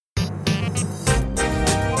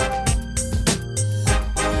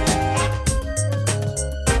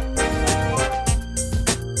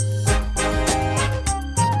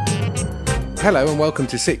Hello and welcome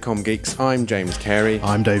to Sitcom Geeks. I'm James Carey.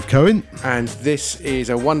 I'm Dave Cohen. And this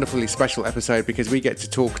is a wonderfully special episode because we get to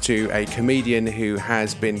talk to a comedian who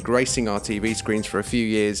has been gracing our TV screens for a few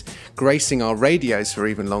years, gracing our radios for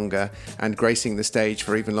even longer, and gracing the stage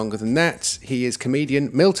for even longer than that. He is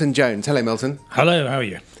comedian Milton Jones. Hello, Milton. Hello, how are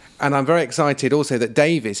you? And I'm very excited also that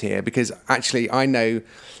Dave is here because actually I know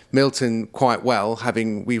Milton quite well, I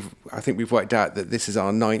think we've worked out that this is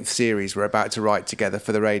our 9th series we're about to write together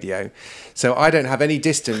for the radio. So I don't have any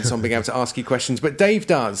distance on being able to ask you questions, but Dave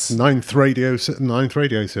does. Ninth radio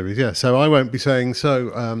series, yeah. So I won't be saying,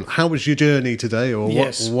 how was your journey today, or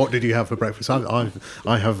yes. what did you have for breakfast? I'm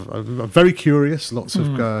very curious, lots of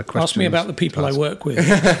questions. Ask me about the people I work with.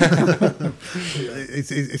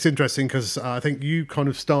 It's interesting because I think you kind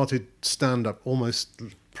of started stand-up almost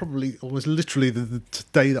literally the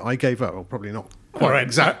day that I gave up, or probably not quite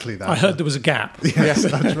exactly that. I heard there was a gap. Yes,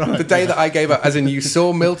 that's right. The day that I gave up, as in you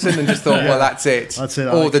saw Milton and just thought, well, that's it. That's it.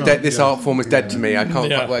 Or this art form is dead to me. I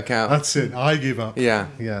can't quite work out. That's it. I give up. Yeah.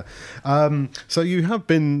 So you have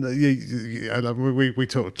been. We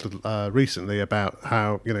talked recently about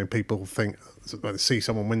how people think. See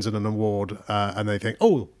someone wins an award and they think,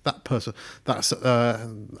 oh, that person,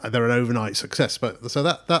 they're an overnight success. But so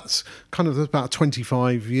that's kind of about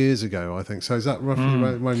 25 years ago, I think. So is that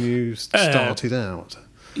roughly when you started out?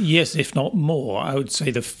 Yes, if not more. I would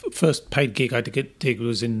say the first paid gig I did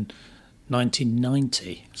was in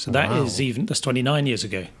 1990. So that's 29 years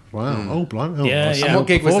ago. Wow. Oh, blimey. Yeah. And what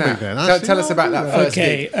gig was that? Tell us about that first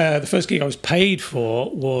gig. The first gig I was paid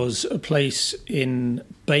for was a place in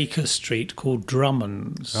Baker Street called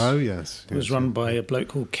Drummond's. Oh, yes. It was run by a bloke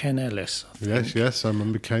called Ken Ellis, I think. Yes, I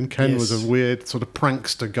remember Ken. Ken was a weird sort of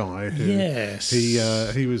prankster guy.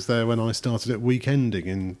 He was there when I started at Weekending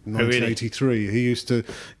in 1983. Really? He used to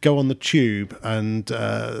go on the tube and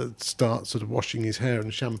start sort of washing his hair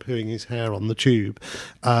and shampooing his hair on the tube.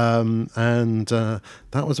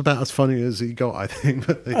 That was about as funny as he got, I think.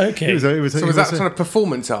 Okay. Was that sort of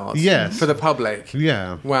performance art? Yes. For the public?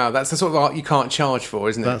 Yeah. Wow, that's the sort of art you can't charge for,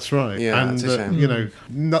 isn't it? That's right. Yeah, and, that's a shame.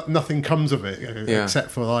 Nothing comes of it,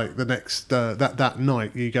 except for like the next, that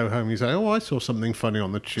night you go home and you say, oh, I saw something funny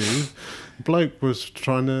on the tube. Bloke was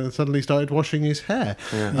suddenly started washing his hair.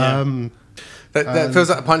 Yeah. That feels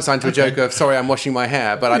like a punchline to a joke of, sorry, I'm washing my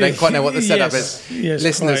hair, but I don't quite know what the setup is. Yes,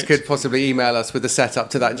 Listeners could possibly email us with the setup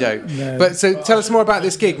to that joke. No. But so tell us more about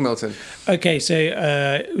this gig, Milton. Okay, so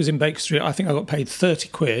it was in Baker Street. I think I got paid 30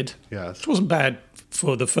 quid, which wasn't bad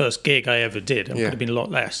for the first gig I ever did. It could have been a lot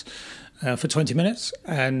less, for 20 minutes.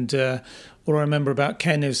 And all I remember about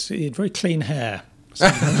Ken is he had very clean hair.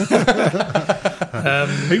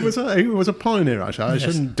 He was a pioneer, actually. I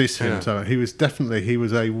shouldn't diss him. So he was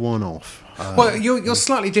a one-off. Well, you're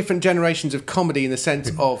slightly different generations of comedy in the sense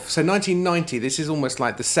of, so 1990, this is almost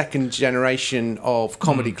like the second generation of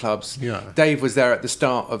comedy clubs. Yeah. Dave was there at the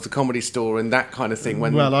start of the Comedy Store and that kind of thing.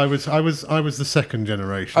 I was the second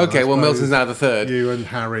generation. Okay, well, Milton's now the third. You and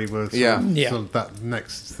Harry were sort of the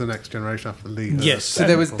next generation after the lead. Yes. So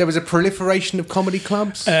there was a proliferation of comedy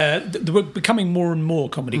clubs? There were becoming more and more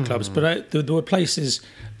comedy clubs, but there were places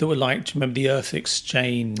that were like, do you remember the Earth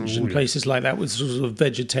Exchange and places like that with sort of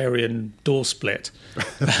vegetarian door split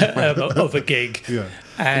of a gig. Yeah.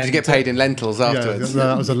 And did you get paid in lentils afterwards? Yeah,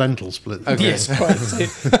 that was a lentil split. Okay. Yes, quite.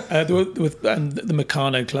 There were the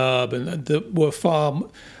Meccano Club, and there were farm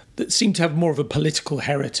that seemed to have more of a political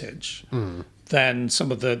heritage. Than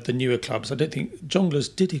some of the newer clubs. I don't think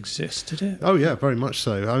Jongleurs did exist, did it? Oh yeah, very much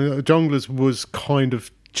so. I mean, Jongleurs was kind of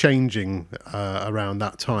changing around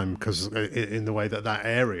that time because in the way that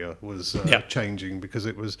area was changing, because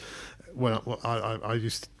it was when I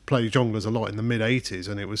used to play Jongleurs a lot in the mid-80s,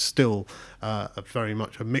 and it was still very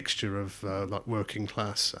much a mixture of like working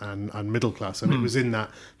class and middle class, and it was in that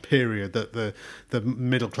period that the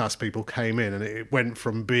middle class people came in, and it went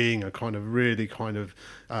from being a kind of really kind of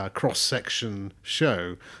cross-section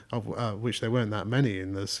show, of which there weren't that many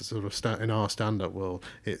in the sort of in our stand-up world.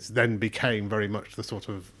 It then became very much the sort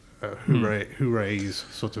of hoorays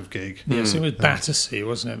sort of gig. Yes, it was Battersea,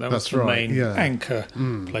 wasn't it? That was the main anchor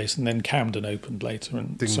place, and then Camden opened later,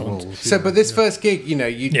 and so on. So, but this first gig,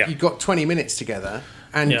 you got 20 minutes together,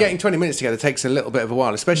 and getting 20 minutes together takes a little bit of a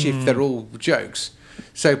while, especially if they're all jokes.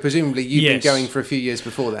 So presumably you've been going for a few years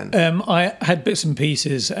before then. I had bits and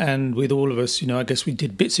pieces, and with all of us, I guess we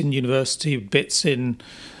did bits in university, bits in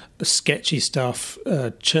sketchy stuff,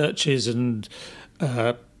 churches and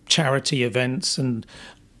charity events, and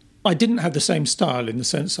I didn't have the same style in the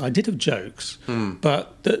sense I did have jokes,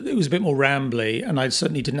 but it was a bit more rambly, and I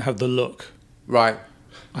certainly didn't have the look. Right.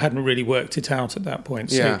 I hadn't really worked it out at that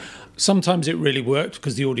point. So sometimes it really worked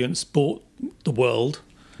because the audience bought the world.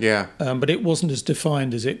 Yeah. But it wasn't as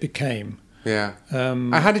defined as it became. Yeah.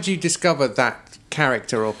 How did you discover that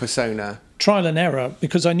character or persona? Trial and error,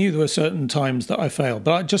 because I knew there were certain times that I failed.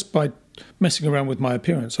 But just by messing around with my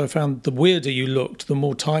appearance, I found the weirder you looked, the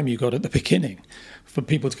more time you got at the beginning for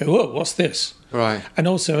people to go, "Oh, what's this?" Right. And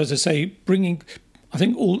also, as I say, I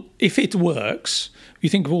think if it works, you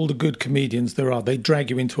think of all the good comedians there are, they drag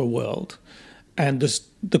you into a world. And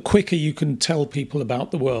the quicker you can tell people about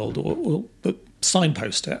the world or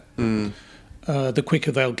signpost it, the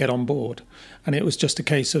quicker they'll get on board. And it was just a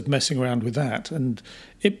case of messing around with that. And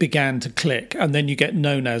it began to click. And then you get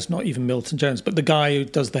known as not even Milton Jones, but the guy who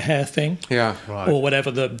does the hair thing. Yeah. Right. Or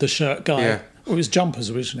whatever, the shirt guy. Yeah. Or it was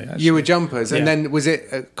Jumpers originally, actually. You were Jumpers. And Yeah. then was it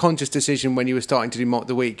a conscious decision when you were starting to do Mock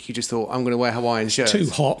the Week? You just thought, I'm going to wear Hawaiian shirts? Too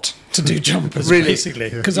hot to do Jumpers, Really?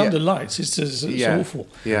 basically. Because Yeah. under lights, it's Yeah. awful.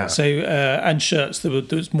 Yeah. So, and shirts, there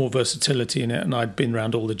was more versatility in it. And I'd been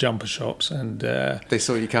around all the jumper shops and... They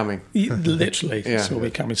saw you coming. literally Yeah. saw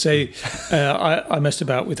me coming. So I messed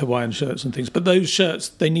about with Hawaiian shirts and things. But those shirts,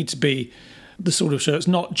 they need to be the sort of shirts,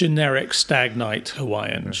 not generic Stag Night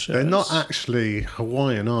Hawaiian shirts. They're not actually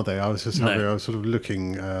Hawaiian, are they? I was just No. I was sort of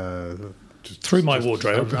looking Through my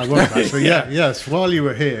wardrobe. I was actually, yes. While you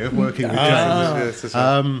were here working with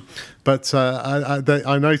James, but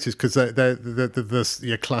I noticed because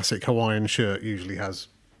your classic Hawaiian shirt usually has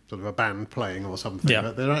sort of a band playing or something. Yeah.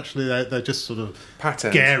 But they're actually they're just sort of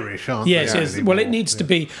Patterns. garish, aren't Yes, they? yes. Well, it needs to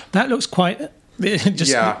be. That looks quite.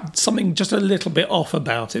 Just Yeah. something just a little bit off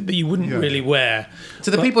about it that you wouldn't Yeah. really wear. So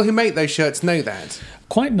the people who make those shirts know that?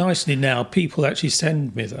 Quite nicely now, people actually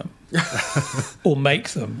send me them or make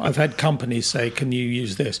them. I've had companies say, "Can you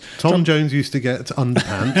use this?" Tom Jones used to get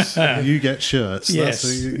underpants. You get shirts. Yes,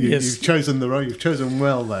 Yes, yes. You've chosen the road. You've chosen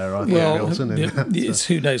well there, I think, Well, Milton. it's,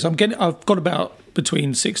 who knows? I've got about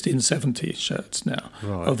between 60 and 70 shirts now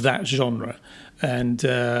Right. of that genre. And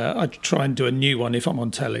I try and do a new one if I'm on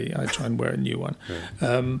telly. I try and wear a new one,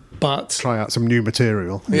 but Try out some new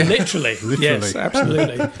material. literally, yes, Literally.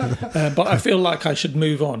 absolutely. But I feel like I should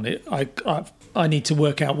move on. I need to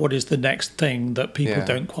work out what is the next thing that people Yeah.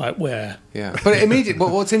 don't quite wear. Yeah. But immediately,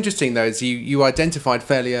 what's interesting though is you identified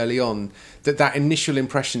fairly early on that initial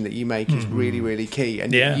impression that you make is really, really key.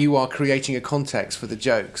 And Yeah. you are creating a context for the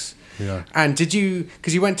jokes. Yeah. And did you,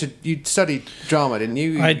 because you studied drama, didn't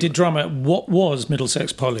you? I did drama at what was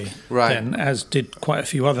Middlesex Poly Right. then, as did quite a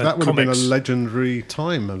few other That would comics. have been a legendary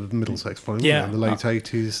time of Middlesex Poly, Yeah. in the late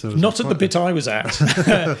 80s. Not at the bit I was at.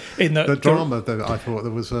 in The drama, though, I thought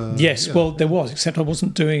there was... Yes, yeah. well, there was, except I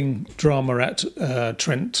wasn't doing drama at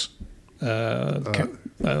Trent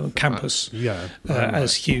campus,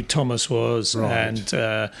 as Hugh Thomas was, Right. and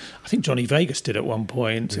I think Johnny Vegas did at one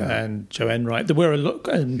point, and Joe Enright. There were a lot,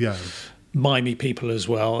 and mimey people as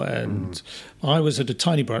well. And I was at a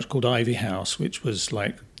tiny branch called Ivy House, which was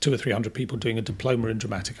like 200 or 300 people doing a diploma in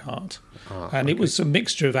dramatic art. And it was a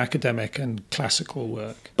mixture of academic and classical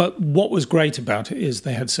work. But what was great about it is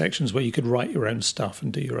they had sections where you could write your own stuff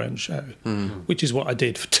and do your own show, which is what I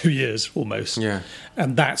did for 2 years almost. Yeah.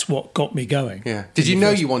 And that's what got me going. Yeah. Did you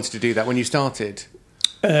know you wanted to do that when you started?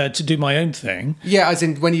 To do my own thing. Yeah, as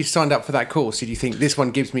in when you signed up for that course, did you think this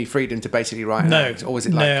one gives me freedom to basically write an act? Or was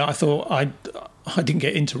it like... No, I thought I didn't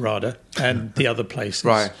get into RADA and the other places.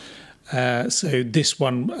 Right. So this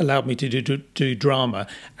one allowed me to do drama.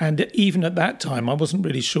 And even at that time, I wasn't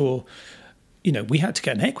really sure, we had to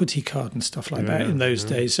get an equity card and stuff like that in those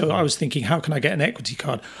days. So I was thinking, how can I get an equity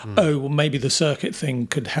card? Oh, well, maybe the circuit thing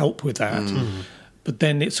could help with that. But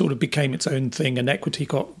then it sort of became its own thing and equity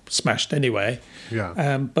got smashed anyway.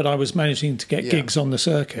 Yeah. But I was managing to get gigs on the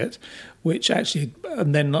circuit, which actually,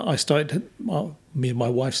 and then I started, me and my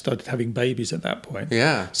wife started having babies at that point.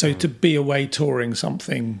 Yeah. So to be away touring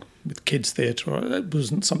something with kids theatre, it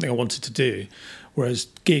wasn't something I wanted to do. Whereas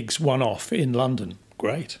gigs one-off in London,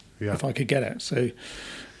 great, if I could get it. So,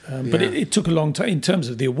 but it took a long time. In terms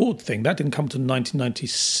of the award thing, that didn't come to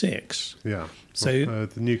 1996. Yeah. So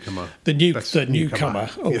the newcomer. The Best newcomer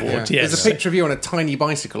award, yes. There's a picture of you on a tiny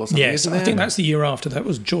bicycle or something, Yes, isn't there? I think that's the year after. That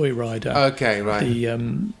was Joyrider. Okay, right.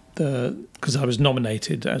 Because I was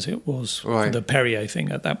nominated as it was for the Perrier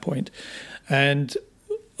thing at that point. And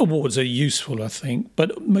awards are useful, I think,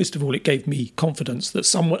 but most of all, it gave me confidence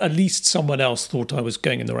that at least someone else thought I was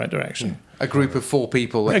going in the right direction. A group of 4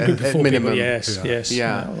 people A group of at 4 minimum. people, yes.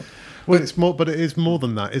 Yeah. Well, it's more, but it is more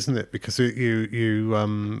than that, isn't it? Because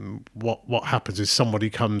what happens is somebody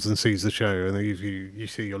comes and sees the show, and you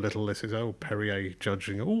see your little list is Perrier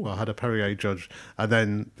judging. Oh, I had a Perrier judge, and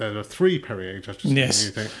then there are 3 Perrier judges. Yes.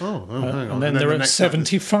 And you think, hang on. And then there are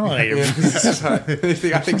 75.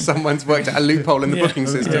 I think someone's worked out a loophole in the booking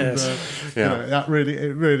system. Yes. That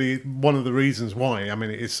really one of the reasons why. I mean,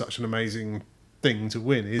 it is such an amazing thing to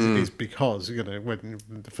win is because when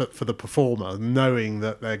for the performer, knowing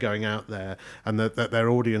that they're going out there and that their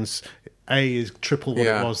audience A is triple what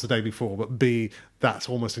it was the day before, but B, that's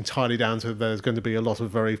almost entirely down to there's going to be a lot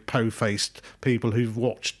of very po-faced people who've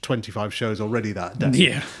watched 25 shows already that day.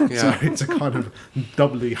 Yeah. So it's a kind of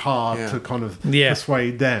doubly hard to kind of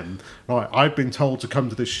persuade them. Right, I've been told to come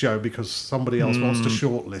to this show because somebody else wants to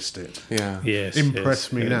shortlist it. Yeah. Yes.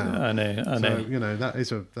 Impress me now. I know.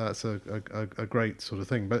 So, that's a great sort of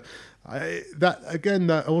thing. But that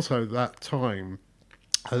time.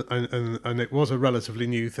 And it was a relatively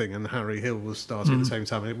new thing, and Harry Hill was starting at the same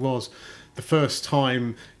time. And it was the first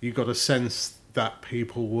time you got a sense that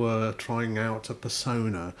people were trying out a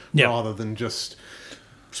persona rather than just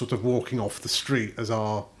sort of walking off the street as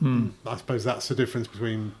I suppose that's the difference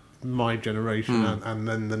between my generation and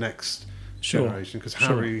then the next generation, because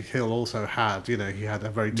Harry Hill also had, he had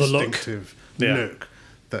a very distinctive look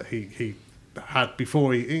that he had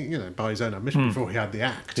before he, by his own admission, before he had the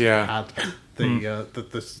act. He had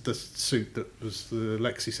the suit that was the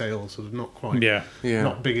Lexi sale, sort of not quite,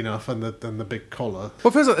 not big enough, and the big collar.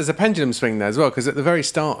 Well, it feels like there's a pendulum swing there as well, because at the very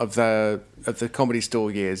start of the Comedy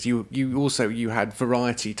Store years, you had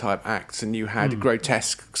variety type acts and you had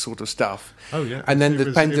grotesque sort of stuff. Oh yeah, and then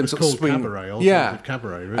the pendulum sort of swing.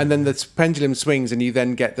 Cabaret, really. And then the pendulum swings, and you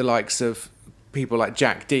then get the likes of people like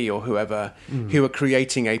Jack D or whoever who are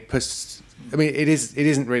creating I mean, it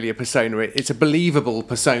isn't really a persona. It's a believable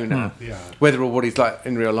persona, whether or what he's like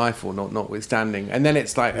in real life or not, notwithstanding. And then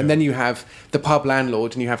it's like, and then you have the pub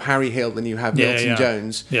landlord, and you have Harry Hill, and you have Milton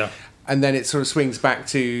Jones, and then it sort of swings back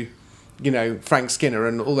to, Frank Skinner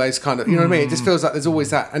and all those kind of, you know what I mean? It just feels like there's always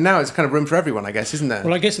that, and now it's kind of room for everyone, I guess, isn't there?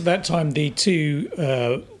 Well, I guess at that time the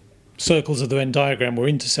two circles of the Venn diagram were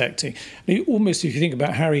intersecting. I mean, almost, if you think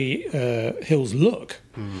about Harry Hill's look,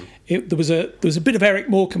 there was a bit of Eric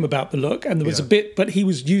Morecambe about the look, and there was a bit, but he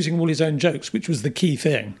was using all his own jokes, which was the key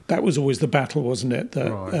thing. That was always the battle, wasn't it?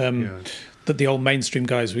 That the old mainstream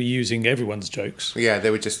guys were using everyone's jokes. Yeah, they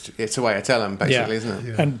were just, it's a way to tell them, basically, isn't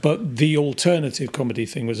it? Yeah. But the alternative comedy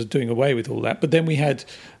thing was doing away with all that. But then we had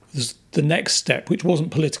the next step, which wasn't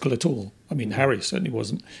political at all. I mean, Harry certainly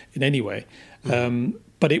wasn't in any way.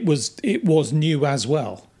 But it was new as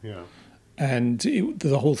well. Yeah. And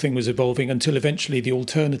the whole thing was evolving until eventually the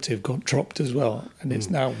alternative got dropped as well. And it's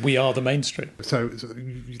now we are the mainstream. So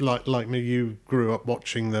like me, you grew up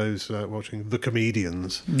watching watching The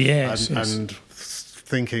Comedians. Yes. And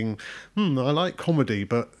thinking, I like comedy,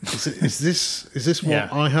 but is this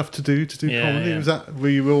what I have to do comedy? Yeah. Were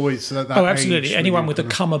you always at that age? Oh, absolutely. Anyone with a of...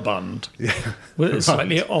 cummerbund was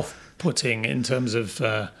slightly off-putting in terms of...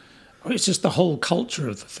 it's just the whole culture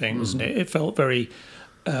of the thing, wasn't it? It felt very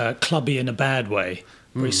clubby in a bad way,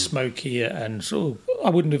 very smoky, and sort of,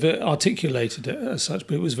 I wouldn't have articulated it as such,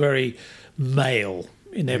 but it was very male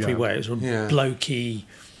in every way. It was sort of blokey,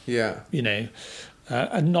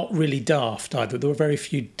 and not really daft either. There were very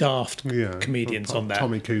few daft comedians on that.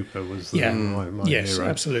 Tommy Cooper was my hero.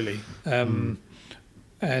 Absolutely.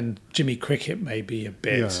 And Jimmy Cricket maybe a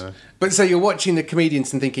bit. Yeah. But so you're watching The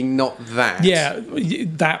Comedians and thinking, not that. Yeah,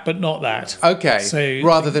 that, but not that. Okay. So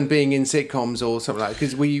rather than being in sitcoms or something like that,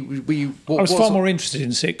 because I was far more interested in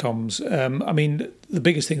sitcoms. I mean, the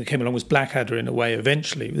biggest thing that came along was Blackadder in a way.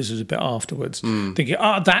 Eventually, this was a bit afterwards. Thinking,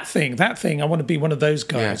 that thing. I want to be one of those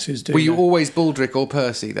guys who's doing. Were you always Baldrick or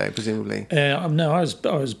Percy though? Presumably. No, I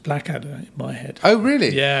was Blackadder in my head. Oh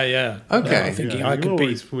really? Yeah. Okay. No, thinking I could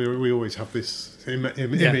be. We always have this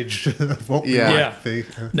image of what we might be.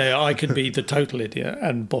 No, I could be the total idiot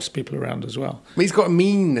and boss people around as well. But he's got a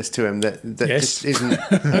meanness to him that just isn't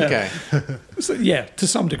okay. So, to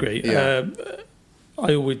some degree. Yeah.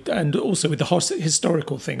 I always, and also with the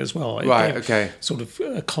historical thing as well. Right. Okay. Sort of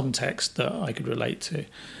a context that I could relate to.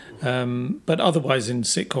 But otherwise, in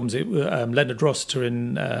sitcoms, it Leonard Rossiter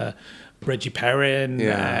and Reggie Perrin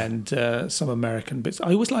and some American bits.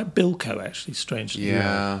 I always liked Bilko, actually, strangely.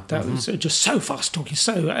 Yeah. That was just so fast talking,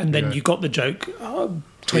 and then you got the joke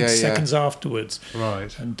 20 seconds afterwards.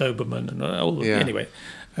 Right. And Doberman and all anyway.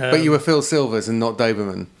 But you were Phil Silvers and not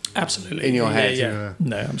Doberman. Absolutely. In your head. Yeah.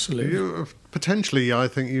 No, absolutely. Potentially, I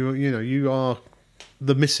think you are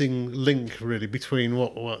the missing link really between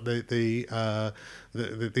what the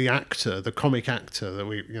actor, the comic actor that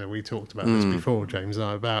we talked about this before, James and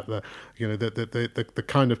I, about the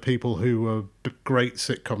kind of people who were great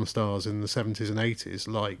sitcom stars in the 70s and 80s,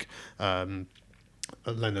 like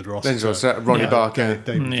Leonard Ross, Ronnie Barker,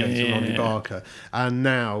 David James, and Ronnie Barker, and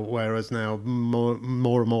now, whereas now more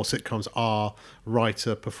and more sitcoms are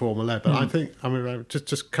writer performer led. But I think,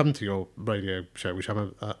 just come to your radio show, which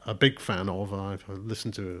I'm a big fan of, and I've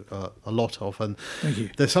listened to a lot of, and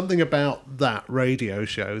there's something about that radio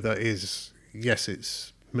show that is, yes,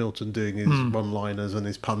 it's Milton doing his one-liners and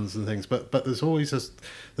his puns and things, but there's always a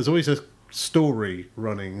story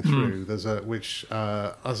running through. There's which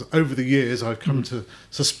as over the years I've come to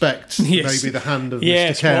suspect maybe the hand of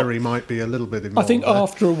Mr. Carey might be a little bit involved. I think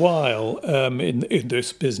after a while in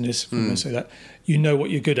this business, if I say that, you know what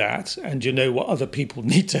you're good at and you know what other people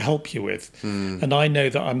need to help you with. And I know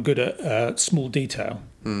that I'm good at small detail.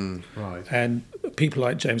 Right. And people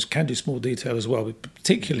like James can do small detail as well, but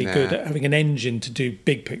particularly good at having an engine to do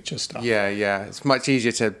big picture stuff. Yeah. It's much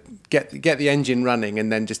easier to get the engine running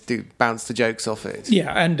and then just bounce the jokes off it.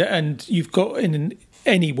 Yeah, and you've got in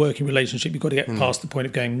any working relationship, you've got to get past the point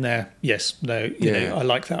of going, nah, yes, no, you know, I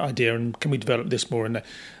like that idea, and can we develop this more?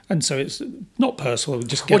 And so it's not personal.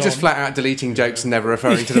 Just get just flat out deleting jokes and never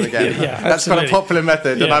referring to them again. That's absolutely. quite a popular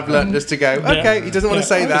method, and I've learned just to go, okay, he doesn't want to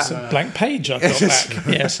say that. It's a blank page I've got back.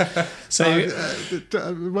 Yes. So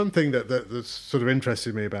one thing that sort of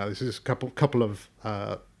interested me about this is a couple of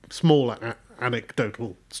small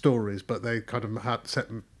anecdotal stories, but they kind of had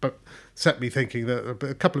set me thinking that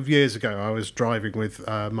a couple of years ago I was driving with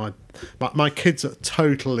my kids are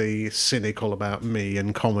totally cynical about me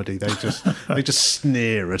and comedy. They just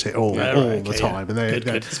sneer at it all the time, and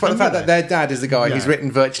despite the fact that their dad is the guy who's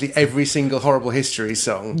written virtually every single Horrible History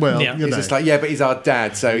song. Well, he's just like, but he's our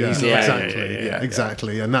dad, so he's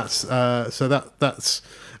exactly, and that's so that's.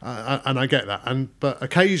 And I get that, but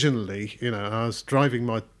occasionally, I was driving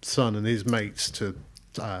my son and his mates to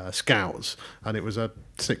Scouts, and it was at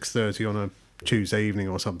 6:30 on a Tuesday evening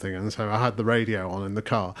or something, and so I had the radio on in the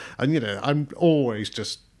car, and I'm always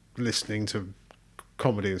just listening to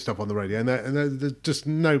comedy and stuff on the radio, and there's just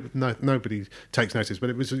nobody takes notice. But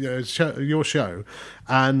it was your show,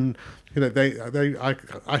 and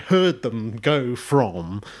I heard them go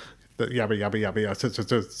from yabba yabba yabba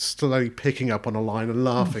to slowly picking up on a line and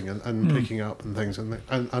laughing and picking up and things, and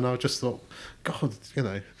I just thought, God,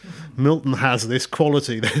 Milton has this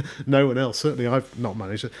quality that no one else, certainly I've not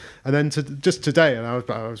managed it. And then just today, and I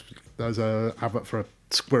was a advert for a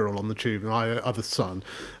squirrel on the tube, and my other son,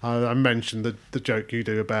 I mentioned the joke you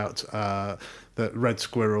do about the red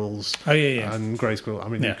squirrels and grey squirrels. I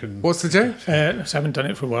mean, you can. What's the joke? I haven't done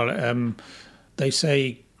it for a while. They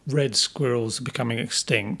say red squirrels are becoming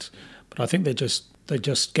extinct, but I think they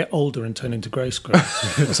just get older and turn into grey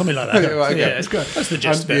squirrels or something like that. That's the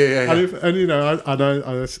gist of it.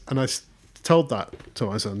 And I told that to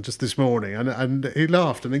my son just this morning, and he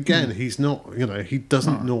laughed. And again, he's not, he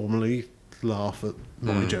doesn't normally laugh at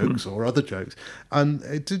my jokes or other jokes, and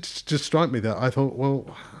it did just strike me that I thought,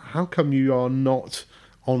 well, how come you are not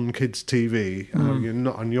on kids' TV? You're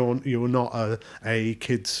not, and you're not a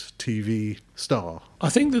kids' TV star. I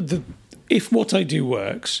think that if what I do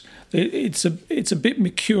works, it's a bit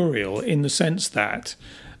mercurial in the sense that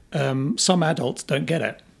some adults don't get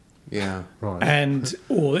it. Yeah, right.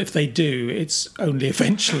 Or if they do, it's only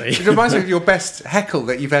eventually. It reminds me of your best heckle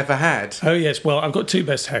that you've ever had. Oh yes, well I've got two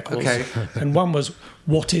best heckles. Okay. And one was,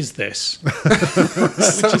 "What is this?"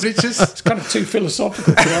 It's kind of too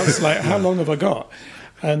philosophical to us. Like, how long have I got?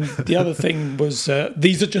 And the other thing was,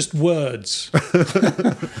 these are just words.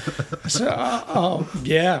 So,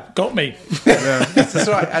 got me. That's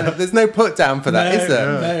right. And there's no put down for that, is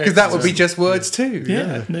there? Because that would be just words too.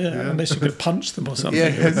 Yeah. Unless you could punch them or something.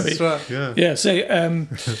 Yeah, that's right. Yeah.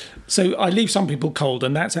 So I leave some people cold,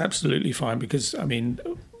 and that's absolutely fine, because, I mean,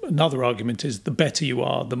 another argument is the better you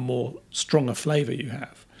are, the more stronger flavour you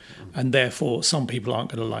have. And therefore, some people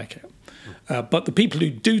aren't going to like it. But the people who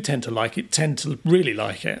do tend to like it tend to really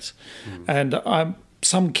like it. And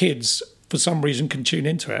some kids, for some reason, can tune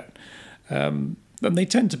into it. And they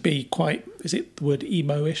tend to be quite, is it the word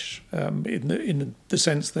emo-ish? In the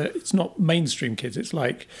sense that it's not mainstream kids. It's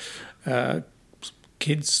like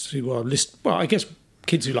kids who are, I guess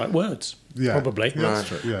kids who like words, probably. That's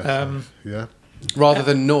true. Rather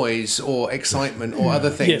than noise or excitement or other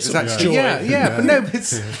things. Yes, it's actually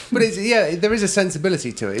there is a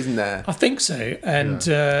sensibility to it, isn't there? I think so, and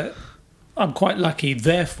I'm quite lucky,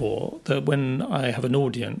 therefore, that when I have an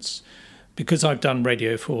audience, because I've done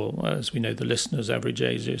radio for, as we know, the listeners' average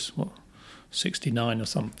age is 69 or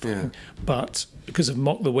something. Yeah. But because of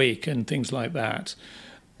Mock the Week and things like that,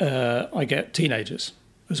 I get teenagers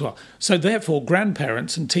as well. So therefore,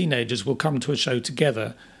 grandparents and teenagers will come to a show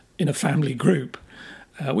together in a family group,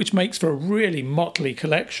 which makes for a really motley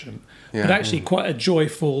collection, but actually quite a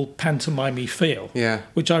joyful pantomime feel,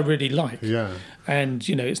 which I really like. Yeah. And,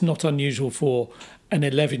 it's not unusual for an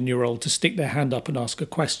 11-year-old to stick their hand up and ask a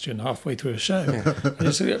question halfway through a show.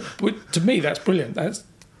 And to me, that's brilliant. That's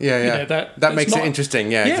that makes it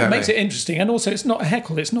interesting. Yeah, exactly. It makes it interesting, and also it's not a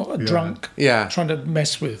heckle. It's not a drunk trying to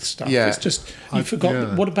mess with stuff. Yeah. It's just you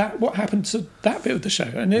forgot what happened to that bit of the show,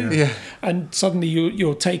 and suddenly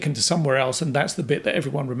you're taken to somewhere else, and that's the bit that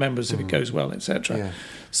everyone remembers if it goes well, etc. Yeah.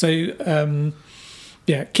 So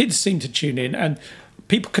kids seem to tune in, and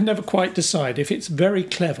people can never quite decide if it's very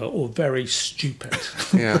clever or very stupid.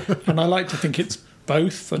 Yeah, and I like to think it's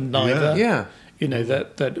both and neither. Yeah.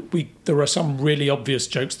 There are some really obvious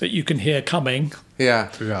jokes that you can hear coming.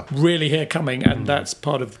 Really hear coming, and that's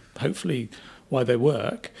part of hopefully why they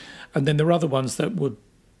work. And then there are other ones that would,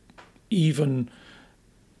 even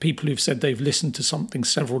people who've said they've listened to something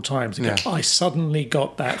several times, and go, I suddenly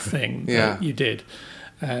got that thing that you did.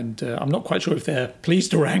 And I'm not quite sure if they're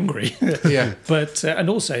pleased or angry. But and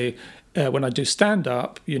also when I do stand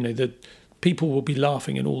up, that people will be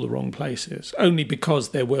laughing in all the wrong places only because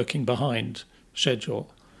they're working behind schedule,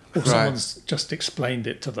 or someone's just explained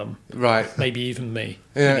it to them, maybe even me.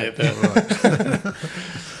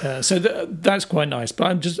 So that's quite nice,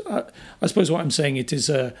 but I suppose what I'm saying, it is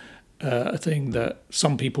a thing that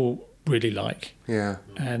some people really like,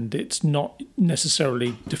 and it's not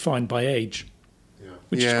necessarily defined by age,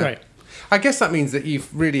 which is great. I guess that means that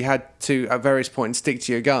you've really had to at various points stick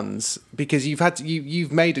to your guns, because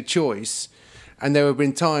you've made a choice, and there have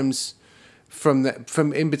been times from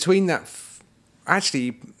in between that.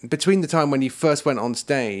 Actually, between the time when you first went on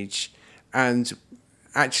stage and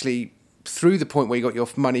actually through the point where you got your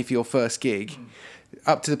money for your first gig,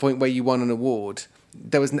 up to the point where you won an award,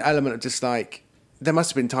 there was an element of just like, there must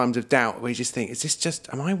have been times of doubt where you just think,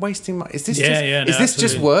 am I wasting my, is this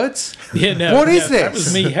just words? Yeah, no. What is this? That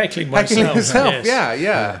was me heckling myself. Yes.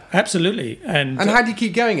 Yeah. Absolutely. And how do you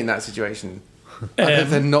keep going in that situation? Other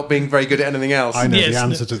than not being very good at anything else. I know the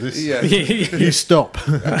answer to this. You stop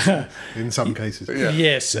in some cases.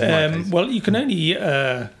 Yes. Well, you can only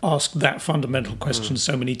ask that fundamental question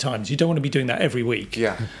so many times. You don't want to be doing that every week.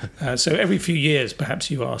 So every few years, perhaps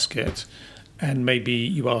you ask it, and maybe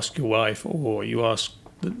you ask your wife, or you ask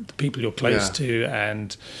the people you're close to,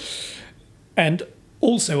 and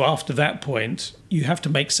also after that point, you have to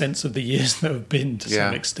make sense of the years that have been to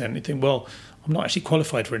some extent. You think, well, I'm not actually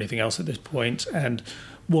qualified for anything else at this point, and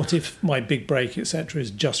what if my big break, etc.,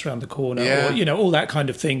 is just around the corner, or all that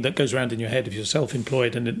kind of thing that goes around in your head if you're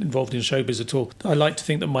self-employed and involved in showbiz at all. I like to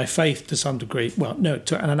think that my faith, to some degree, well, no,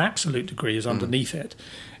 to an absolute degree, is underneath it,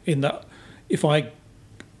 in that if I'm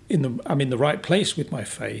in the right place with my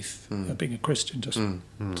faith, being a Christian, just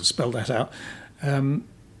to spell that out.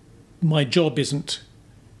 My job isn't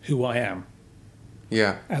who I am,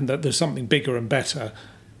 and that there's something bigger and better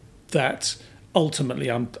that ultimately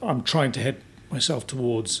I'm trying to head myself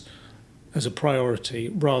towards as a priority,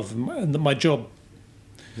 rather than, and that my job,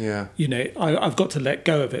 I've got to let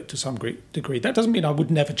go of it to some degree. That doesn't mean I would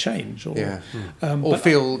never change, or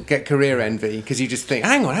get career envy because you just think,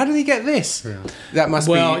 hang on, how did he get this? That must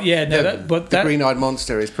be the green-eyed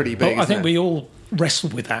monster is pretty big. I think we all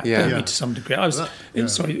wrestle with that, to some degree. I was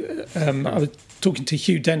talking to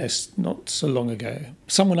Hugh Dennis not so long ago.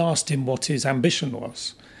 Someone asked him what his ambition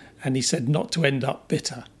was, and he said not to end up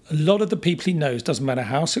bitter. A lot of the people he knows, doesn't matter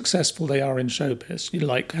how successful they are in showbiz,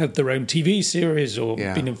 have their own TV series or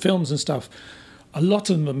been in films and stuff, a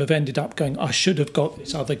lot of them have ended up going, I should have got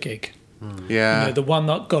this other gig. The one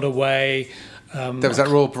that got away. There was that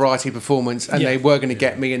Royal Variety performance, and they were going to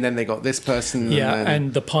get me, and then they got this person.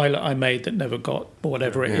 And the pilot I made that never got, or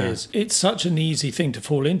whatever it is. It's such an easy thing to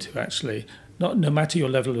fall into, actually. No matter your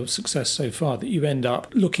level of success so far, that you end up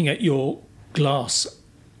looking at your glass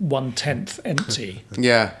 1/10 empty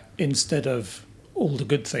instead of all the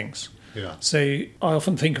good things. So I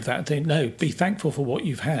often think of that and think, no, be thankful for what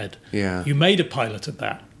you've had. You made a pilot of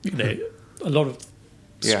that. A lot of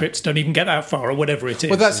scripts don't even get that far, or whatever it is.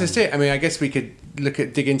 Well, that's just it. I mean, I guess we could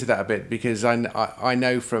dig into that a bit, because I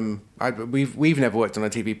know we've never worked on a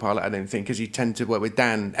TV pilot, I don't think, because you tend to work with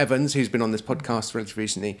Dan Evans, who's been on this podcast relatively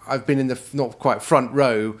recently. I've been in the not quite front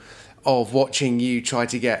row of watching you try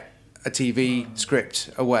to get a TV script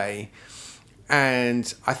away,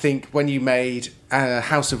 and I think when you made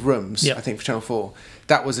House of Rooms, I think for Channel 4,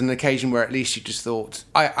 that was an occasion where at least you just thought,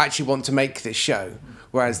 I actually want to make this show,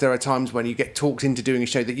 whereas there are times when you get talked into doing a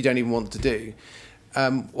show that you don't even want to do.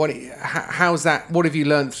 How's that? What have you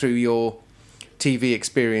learned through your TV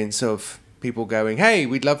experience of people going, "Hey,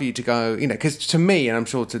 we'd love you to go," because to me, and I'm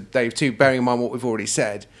sure to Dave too, bearing in mind what we've already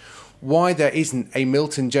said, why there isn't a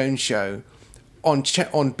Milton Jones show on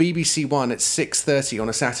BBC One at 6:30 on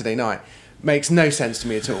a Saturday night makes no sense to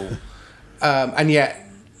me at all. And yet,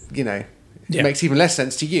 it makes even less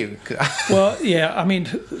sense to you. Well, yeah, I mean,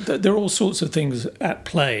 there are all sorts of things at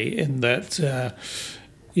play in that.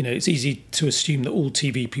 It's easy to assume that all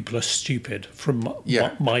TV people are stupid from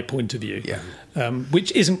my point of view,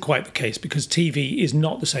 which isn't quite the case, because TV is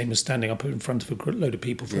not the same as standing up in front of a load of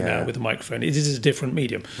people for an hour with a microphone. It is a different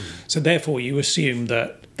medium. So therefore, you assume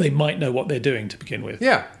that they might know what they're doing to begin with.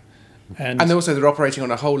 Yeah. And also they're operating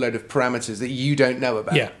on a whole load of parameters that you don't know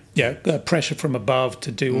about. Yeah, pressure from above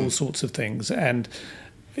to do all sorts of things. And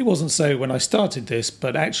it wasn't so when I started this,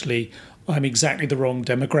 but actually I'm exactly the wrong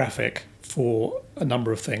demographic for a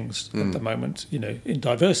number of things at the moment, in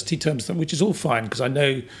diversity terms, which is all fine because I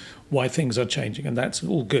know why things are changing and that's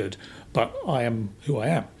all good, but I am who I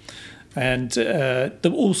am. And there are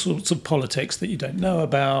all sorts of politics that you don't know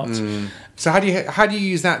about. So how do you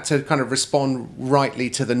use that to kind of respond rightly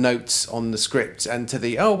to the notes on the script and to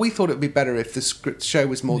we thought it would be better if the script show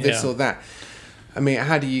was more this or that? I mean,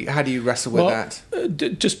 how do you wrestle with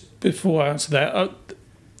that? Just before I answer that,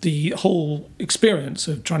 the whole experience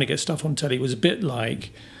of trying to get stuff on telly was a bit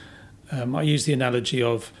like, I use the analogy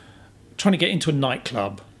of trying to get into a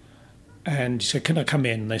nightclub and you say, "Can I come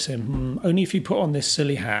in?" And they say, "Only if you put on this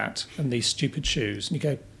silly hat and these stupid shoes." And you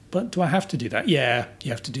go, "But do I have to do that?" "Yeah,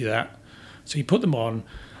 you have to do that." So you put them on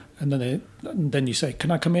and then you say,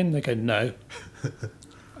 "Can I come in?" And they go, "No."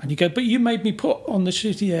 And you go, "But you made me put on the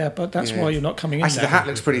shoes." "Yeah, but that's why you're not coming in." Actually, the hat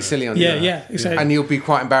looks pretty silly on you. Yeah, exactly. And you'll be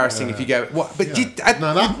quite embarrassing if you go, "What?" But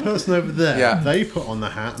now that person over there, they put on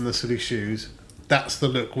the hat and the silly shoes. That's the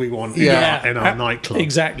look we want in our nightclub.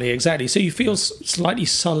 Exactly. So you feel slightly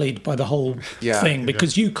sullied by the whole thing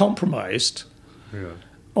because you compromised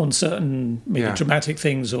on certain dramatic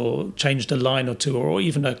things or changed a line or two or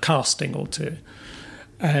even a casting or two.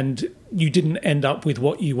 And you didn't end up with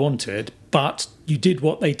what you wanted, but you did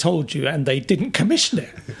what they told you and they didn't commission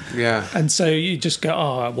it. Yeah. And so you just go,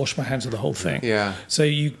 I wash my hands of the whole thing. Yeah. So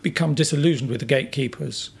you become disillusioned with the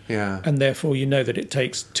gatekeepers. Yeah. And therefore you know that it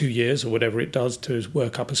takes 2 years or whatever it does to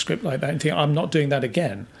work up a script like that and think, I'm not doing that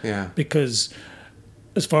again. Yeah. Because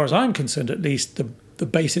as far as I'm concerned, at least the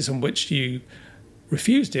basis on which you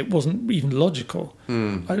refused it wasn't even logical.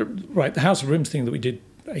 The House of Rooms thing that we did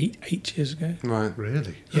 8 years ago. Right.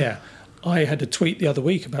 Really? Yeah. I had a tweet the other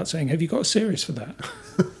week about saying, "Have you got a series for that?"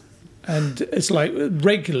 And it's like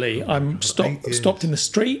regularly I'm stopped in the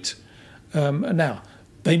street. And now,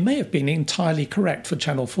 they may have been entirely correct for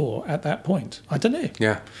Channel 4 at that point. I don't know.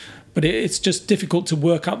 Yeah. But it's just difficult to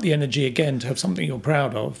work up the energy again to have something you're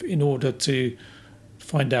proud of in order to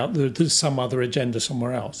find out that there's some other agenda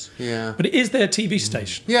somewhere else. Yeah. But it is their TV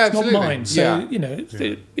station. Yeah, it's absolutely. not mine. So,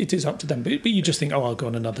 it is up to them. But you just think, I'll go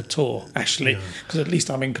on another tour, actually, because at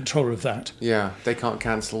least I'm in control of that. Yeah, they can't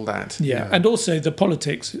cancel that. Yeah, and also the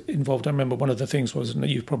politics involved. I remember one of the things was, and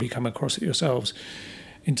you've probably come across it yourselves,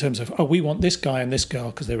 in terms of, we want this guy and this girl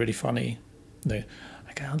because they're really funny. I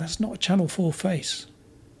go, that's not a Channel 4 face.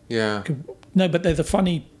 Yeah. No, but they're the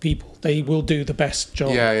funny people. They will do the best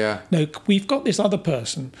job. Yeah. No, we've got this other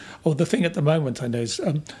person. Or the thing at the moment I know is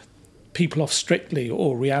people off Strictly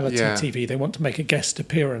or reality TV, they want to make a guest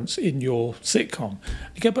appearance in your sitcom.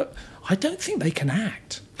 You go, but I don't think they can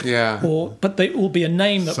act. Yeah. But they will be a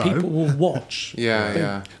name that people will watch.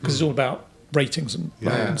 Yeah. Because it's all about ratings and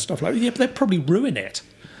stuff like that. Yeah, but they'd probably ruin it.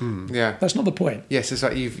 Yeah, that's not the point. Yes, it's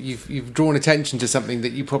like you've drawn attention to something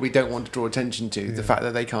that you probably don't want to draw attention to. The fact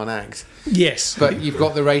that they can't act. Yes, but you've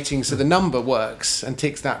got the ratings, so the number works and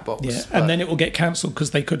ticks that box. Yeah, and then it will get cancelled because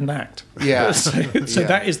they couldn't act. Yeah, so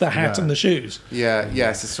that is the hat and the shoes. Yeah,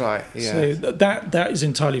 yes, that's right. Yeah. So that is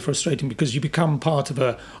entirely frustrating because you become part of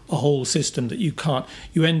a whole system that you can't.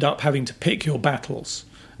 You end up having to pick your battles,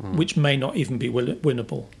 which may not even be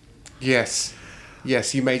winnable. Yes.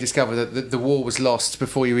 Yes, you may discover that the war was lost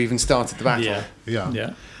before you even started the battle.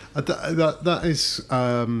 Yeah. That is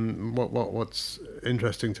what's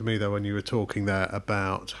interesting to me, though, when you were talking there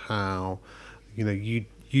about how,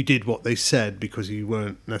 you did what they said because you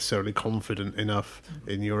weren't necessarily confident enough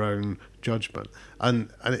in your own judgment,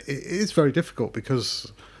 and it is very difficult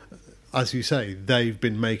because, as you say, they've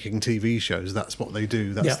been making TV shows. That's what they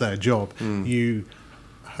do. That's their job. You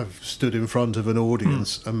have stood in front of an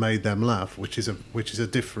audience and made them laugh, which is a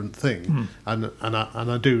different thing. And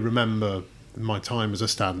I do remember my time as a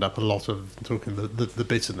stand-up, a lot of talking the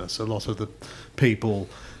bitterness, a lot of the people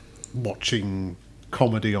watching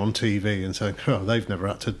comedy on TV and saying, "Oh, they've never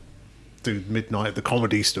had to do midnight at the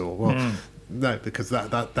Comedy Store." Well, no, because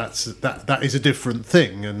that is a different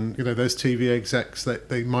thing, and those TV execs,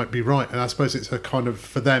 they might be right, and I suppose it's a kind of,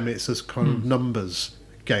 for them, it's a kind of numbers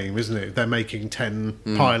game, isn't it? They're making 10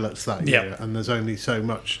 pilots that year, and there's only so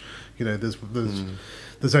much,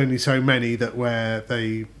 there's only so many that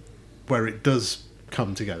where it does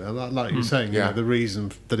come together, like you're saying. The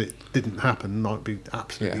reason that it didn't happen might be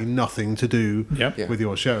absolutely nothing to do with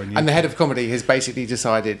your show, and the head of comedy has basically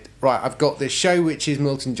decided, right, I've got this show which is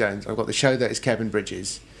Milton Jones, I've got the show that is Kevin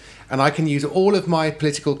Bridges, and I can use all of my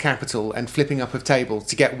political capital and flipping up of tables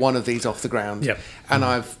to get one of these off the ground. And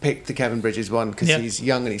I've picked the Kevin Bridges one because he's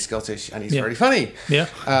young and he's Scottish and he's very funny.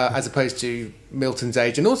 As opposed to Milton's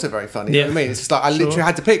age and also very funny. You know what I mean? It's just like I literally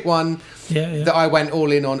had to pick one that I went all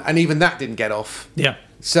in on, and even that didn't get off.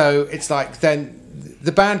 So it's like, then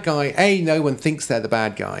the bad guy, no one thinks they're the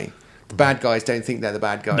bad guy. The bad guys don't think they're the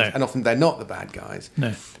bad guys, and often they're not the bad guys.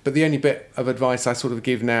 But the only bit of advice I sort of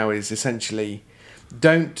give now is essentially,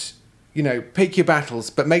 don't, pick your battles,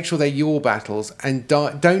 but make sure they're your battles, and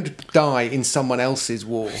don't die in someone else's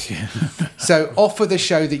war. So offer the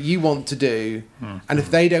show that you want to do, and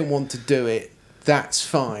if they don't want to do it, that's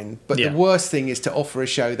fine. But the worst thing is to offer a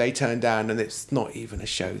show they turn down, and it's not even a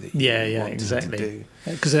show that you want to do.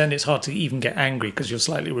 Because then it's hard to even get angry because you're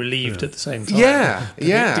slightly relieved at the same time. It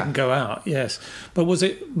didn't go out. But was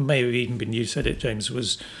it, maybe even been you said it, James,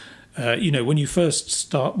 was when you first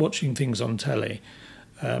start watching things on telly,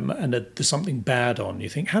 and there's something bad on, you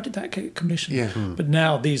think, how did that get commissioned? But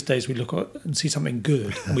now these days we look at and see something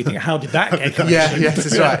good and we think, how did that get commissioned? Yes,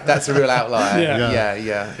 that's right. That's a real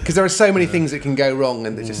outlier. Because there are so many things that can go wrong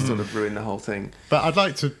and they just sort of ruin the whole thing. But I'd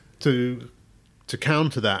like to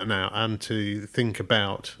counter that now and to think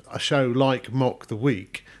about a show like Mock the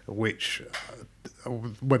Week, which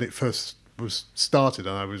when it first was started,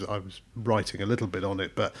 and I was writing a little bit on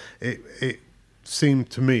it, but it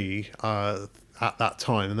seemed to me at that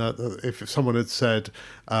time, and if someone had said,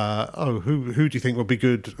 who do you think would be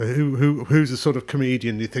good? Who's the sort of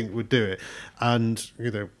comedian you think would do it? And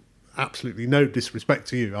absolutely no disrespect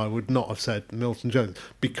to you, I would not have said Milton Jones,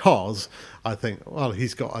 because I think, well,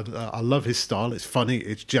 he's got. I love his style. It's funny.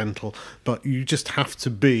 It's gentle, but you just have to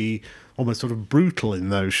be almost sort of brutal in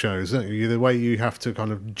those shows, don't you? The way you have to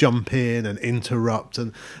kind of jump in and interrupt,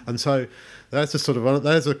 and so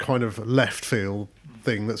there's a kind of left field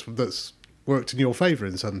thing that's worked in your favour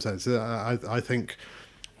in some sense. I think,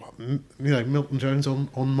 Milton Jones on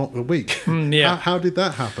Mock the Week. How did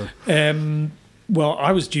that happen? Well,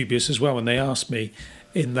 I was dubious as well when they asked me,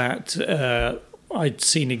 in that I'd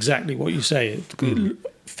seen exactly what you say.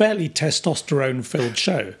 Fairly testosterone-filled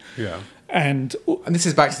show. And this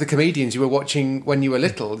is back to the comedians you were watching when you were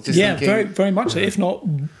little. Thinking, very, very much so, if not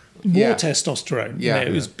more testosterone.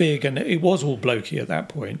 It was big, and it was all blokey at that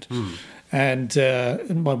point. And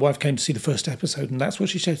my wife came to see the first episode, and that's what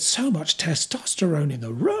she said. So much testosterone in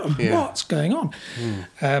the room. What's going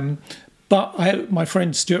on? But my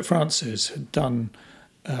friend Stuart Francis had done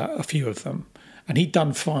a few of them, and he'd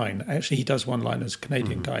done fine. Actually, he does one-liners,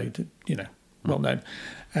 Canadian guy, well known.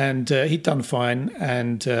 And he'd done fine.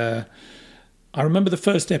 And I remember the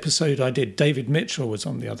first episode I did, David Mitchell was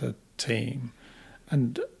on the other team.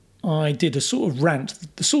 And I did a sort of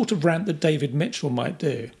rant, the sort of rant that David Mitchell might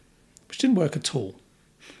do, which didn't work at all.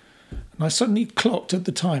 And I suddenly clocked at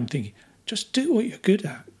the time thinking, just do what you're good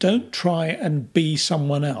at. Don't try and be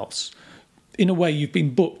someone else. In a way, you've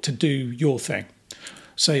been booked to do your thing.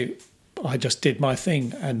 So I just did my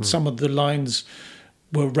thing, and some of the lines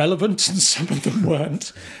were relevant and some of them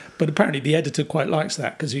weren't. But apparently the editor quite likes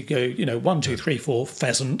that, because you go, 1, 2, 3, 4,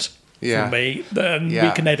 pheasant from me, then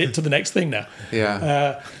we can edit to the next thing now.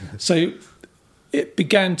 So it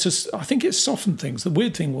began to, I think it softened things. The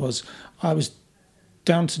weird thing was I was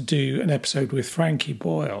down to do an episode with Frankie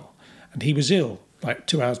Boyle, and he was ill like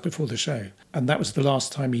 2 hours before the show. And that was the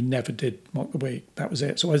last time he never did Mock the Week. That was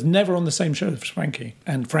it. So I was never on the same show as Frankie.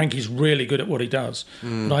 And Frankie's really good at what he does.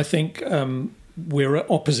 But I think we're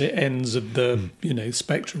at opposite ends of the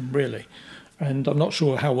spectrum, really. And I'm not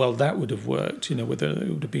sure how well that would have worked, whether it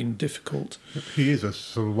would have been difficult. He is a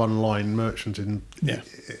sort of one-line merchant in...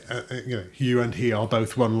 you and he are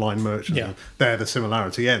both one-line merchants. Yeah. There the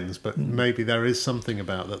similarity ends, but maybe there is something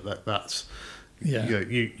about that's...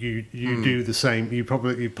 you do the same. You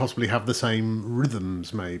possibly have the same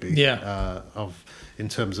rhythms, maybe. In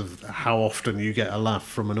terms of how often you get a laugh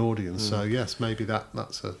from an audience. So yes, maybe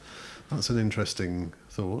that's an interesting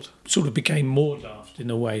thought. Sort of became more laughed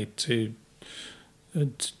in a way to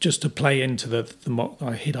just to play into the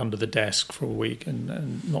I hid under the desk for a week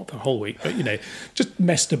and not the whole week, but just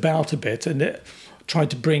messed about a bit and tried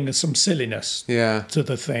to bring some silliness to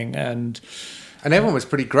the thing, and everyone was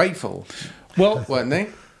pretty grateful. Well, weren't they?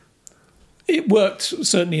 It worked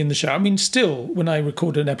certainly in the show. I mean, still, when I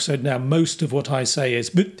record an episode now, most of what I say is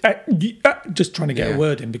just trying to get a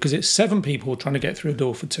word in, because it's 7 people trying to get through a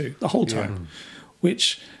door for 2 the whole time,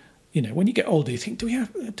 which. When you get older, you think,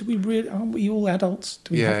 aren't we all adults?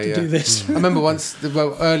 Do we have to do this? I remember once,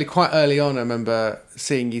 quite early on, I remember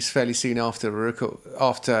seeing you fairly soon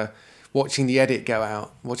after watching the edit go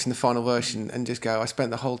out, watching the final version, and just go, I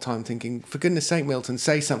spent the whole time thinking, for goodness sake, Milton,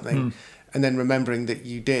 say something. And then remembering that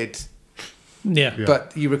you did. Yeah.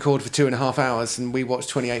 But you record for 2.5 hours and we watched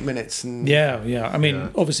 28 minutes. And Yeah. I mean,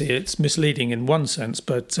 obviously it's misleading in one sense,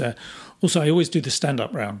 but also I always do the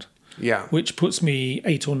stand-up round. Yeah. Which puts me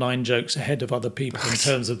 8 or 9 jokes ahead of other people in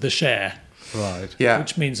terms of the share. Right. Yeah.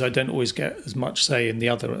 Which means I don't always get as much say in the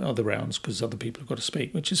other rounds because other people have got to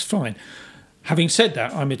speak, which is fine. Having said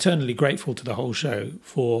that, I'm eternally grateful to the whole show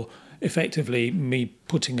for effectively me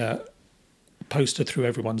putting a poster through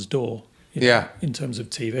everyone's door. In terms of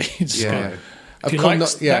TV. If you like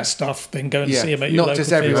that stuff, then go and see them at your local Not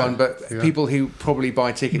just everyone, theatre. but people who probably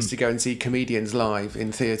buy tickets to go and see comedians live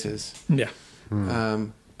in theatres. Yeah.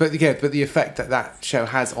 But the effect that show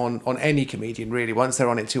has on any comedian, really, once they're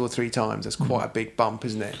on it 2 or 3 times, that's quite a big bump,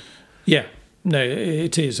 isn't it? Yeah, no,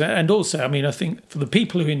 it is. And also, I mean, I think for the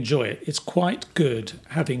people who enjoy it, it's quite good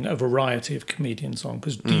having a variety of comedians on,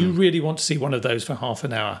 because do you really want to see one of those for half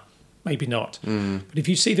an hour? Maybe not. But if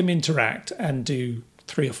you see them interact and do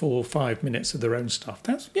 3 or 4 or 5 minutes of their own stuff,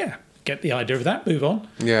 get the idea of that, move on.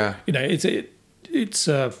 Yeah. It's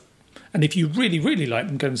and if you really, really like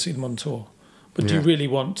them, go and see them on tour. But do you really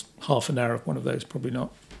want half an hour of one of those? Probably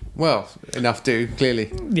not. Well, enough do,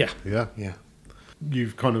 clearly. Yeah.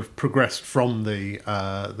 You've kind of progressed from the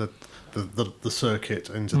circuit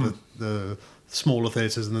into the smaller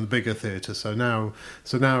theatres and then the bigger theatres. So now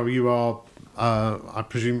you are. I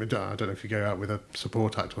presume, I don't know if you go out with a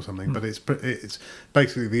support act or something, but it's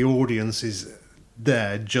basically the audience is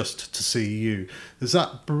there just to see you. Does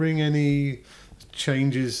that bring any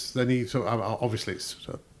changes? Obviously it's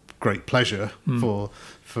a great pleasure for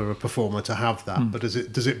a performer to have that, but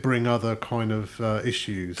does it bring other kind of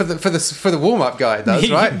issues for the warm up guy? It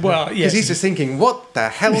does, right? Well, yes, because he's just thinking, what the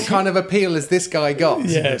hell kind of appeal has this guy got?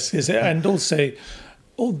 Yes, and also,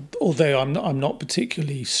 although I'm not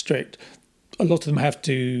particularly strict, a lot of them have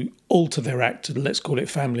to alter their act to, let's call it,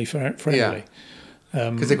 family friendly.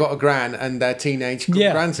 Because they've got a gran and their teenage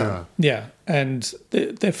grandson. Yeah, and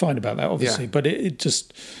they're fine about that, obviously, but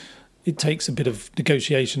it takes a bit of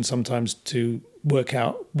negotiation sometimes to work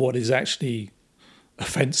out what is actually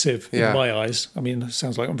offensive in my eyes. I mean, it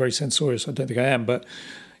sounds like I'm very censorious. I don't think I am, but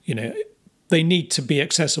they need to be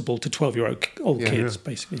accessible to 12-year-old kids,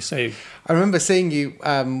 basically. So I remember seeing you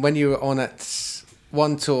when you were on at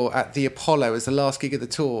one tour at the Apollo as the last gig of the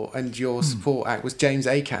tour, and your support act was James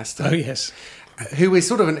Acaster. Oh yes. Who is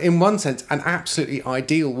sort of, in one sense, an absolutely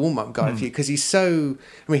ideal warm-up guy for you, because he's so...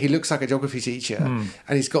 I mean, he looks like a geography teacher,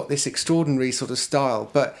 and he's got this extraordinary sort of style.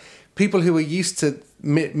 But people who are used to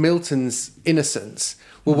Milton's innocence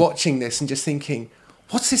were watching this and just thinking,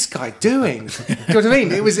 what's this guy doing? Do you know what I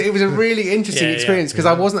mean? It was a really interesting experience, because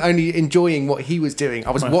I wasn't only enjoying what he was doing,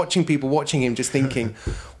 I was watching people watching him just thinking,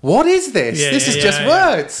 what is this? This is just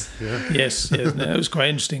words. Yes, no, it was quite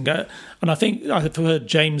interesting. And I think I've heard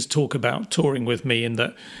James talk about touring with me, in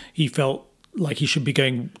that he felt like he should be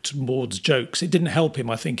going towards jokes. It didn't help him,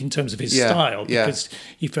 I think, in terms of his style, because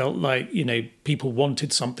he felt like, people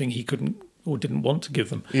wanted something he couldn't or didn't want to give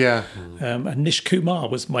them. Yeah. And Nish Kumar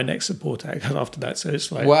was my next support act after that. So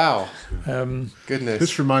it's like... Wow. Goodness.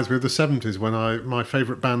 This reminds me of the 70s when my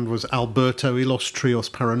favourite band was Alberto y los Trios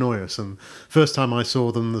Paranoias, and first time I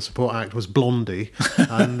saw them, the support act was Blondie,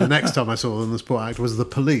 and the next time I saw them, the support act was The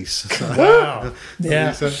Police. So, wow.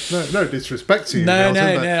 Yeah. No disrespect to you. No,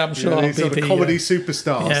 girls, I'm sure. These sort of comedy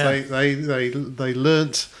superstars, they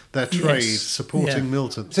learnt their trade supporting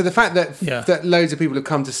Milton. So the fact that loads of people have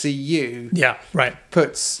come to see you,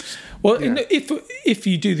 puts... Well, if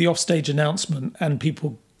you do the offstage announcement and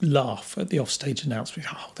people laugh at the offstage announcement,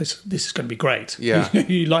 this is going to be great. Yeah,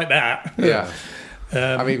 you like that? Yeah.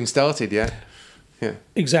 I've even started yet. Yeah,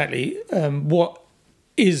 exactly. What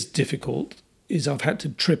is difficult is I've had to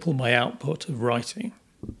triple my output of writing.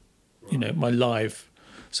 My live,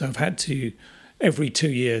 so I've had to every 2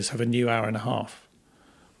 years have a new hour and a half,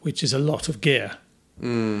 which is a lot of gear.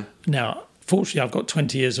 Now, fortunately, I've got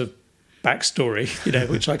 20 years of backstory,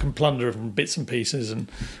 which I can plunder from bits and pieces.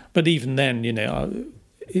 But even then,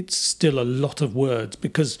 it's still a lot of words,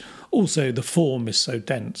 because also the form is so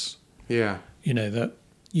dense. Yeah. You know, that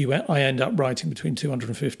I end up writing between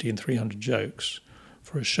 250 and 300 jokes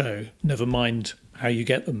for a show, never mind how you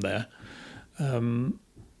get them there,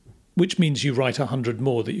 which means you write 100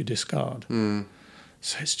 more that you discard.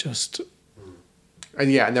 So it's just... And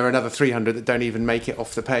there are another 300 that don't even make it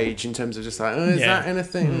off the page in terms of just like, is that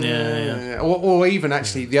anything? Yeah. Or even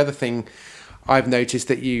actually the other thing I've noticed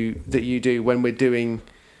that you do when we're doing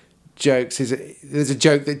jokes is there's a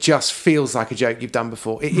joke that just feels like a joke you've done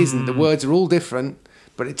before. It isn't. The words are all different,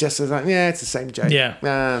 but it just is like, it's the same joke.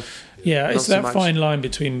 It's that fine line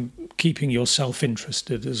between keeping yourself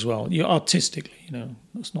interested as well. You're artistically,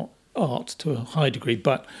 it's not art to a high degree,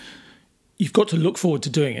 but you've got to look forward to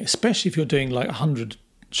doing it, especially if you're doing like 100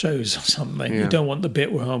 shows or something. You don't want the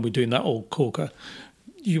bit where we're doing that old corker.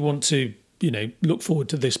 You want to, look forward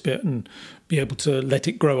to this bit and be able to let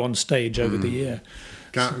it grow on stage over the year.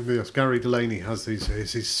 Gary Delaney has his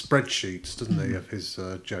spreadsheets, doesn't he, of his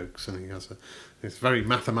jokes, and he has it's very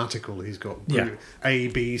mathematical. He's got A,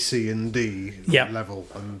 B, C, and D level,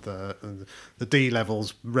 and the D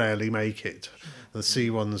levels rarely make it. The C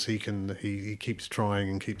ones he keeps trying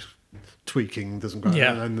and keeps tweaking, doesn't go,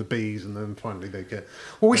 and the B's, and then finally they get.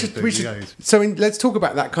 Well, we should. So let's talk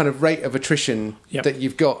about that kind of rate of attrition that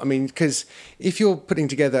you've got. I mean, because if you're putting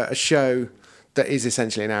together a show that is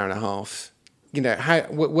essentially an hour and a half,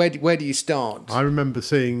 where do you start? I remember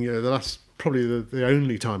seeing the last, probably the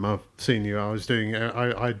only time I've seen you. I was doing.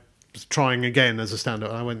 I was trying again as a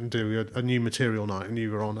stand-up. I went and do a new material night, and you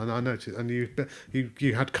were on, and I noticed, and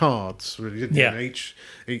you had cards, really, didn't you? And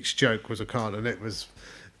each joke was a card, and it was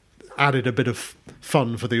added a bit of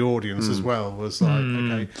fun for the audience as well. Was like,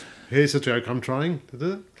 okay, here's a joke I'm trying.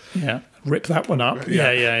 Rip that one up.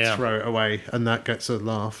 Yeah. Throw it away, and that gets a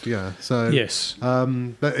laugh. Yeah. So yes.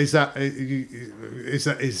 But is that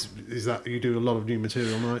you do a lot of new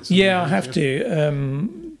material nights? Yeah, I have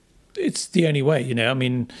to. It's the only way, I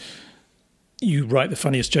mean, you write the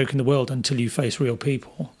funniest joke in the world until you face real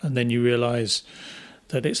people, and then you realise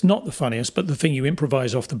that it's not the funniest, but the thing you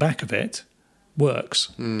improvise off the back of it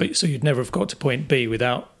works. But so you'd never have got to point B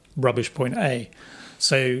without rubbish point A.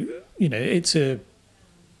 So it's a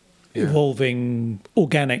evolving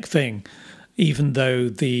organic thing, even though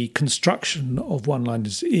the construction of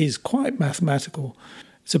one-liners is quite mathematical.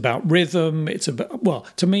 It's about rhythm. It's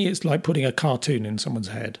about, to me, it's like putting a cartoon in someone's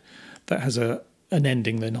head that has an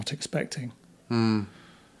ending they're not expecting. And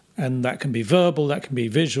that can be verbal, that can be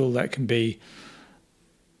visual, that can be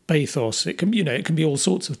pathos. It can, it can be all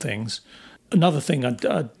sorts of things. Another thing I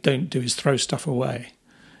don't do is throw stuff away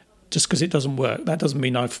just because it doesn't work. That doesn't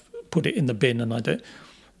mean I've put it in the bin and I don't.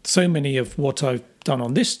 So many of what I've done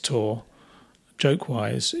on this tour,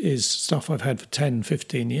 joke-wise, is stuff I've had for 10,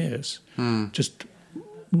 15 years. Just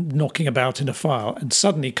knocking about in a file and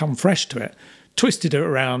suddenly come fresh to it, twisted it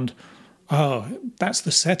around. Oh, that's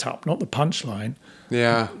the setup, not the punchline.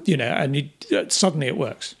 Yeah. And suddenly it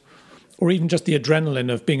works. Or even just the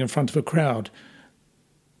adrenaline of being in front of a crowd.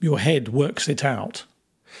 Your head works it out.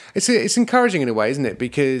 It's encouraging in a way, isn't it?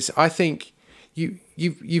 Because I think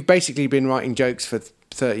you've basically been writing jokes for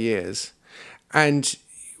 30 years, and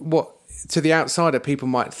what to the outsider people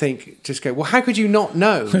might think, just go, well, how could you not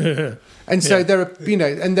know? And so there are,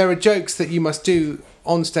 and there are jokes that you must do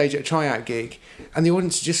on stage at a tryout gig, and the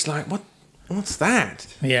audience is just like, what's that?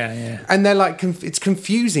 Yeah. And they're like, it's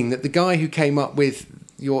confusing that the guy who came up with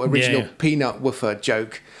your original peanut woofer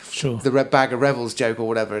joke, sure, the Red Bag of Revels joke or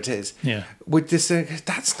whatever it is, would just say,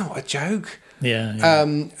 that's not a joke. Yeah.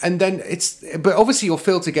 And then but obviously your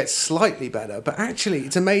filter gets slightly better, but actually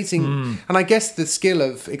it's amazing. And I guess the skill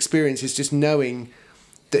of experience is just knowing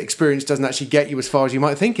that experience doesn't actually get you as far as you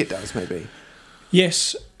might think it does, maybe.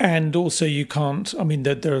 Yes, and also you can't, I mean,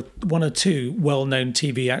 there are one or two well-known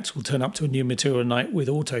TV acts will turn up to a new material night with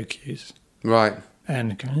auto cues. Right.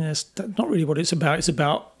 And that's not really what it's about. It's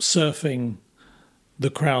about surfing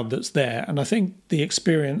the crowd that's there. And I think the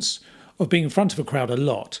experience of being in front of a crowd a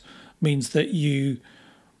lot means that you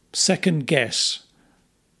second guess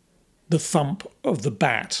the thump of the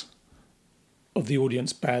bat of the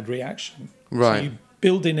audience bad reaction. Right. So you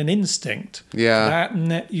build in an instinct. Yeah. That,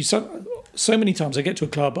 and you so many times I get to a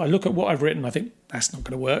club, I look at what I've written, I think that's not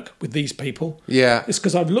going to work with these people. Yeah. It's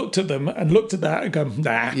because I've looked at them and looked at that and go, I'm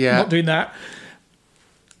not doing that.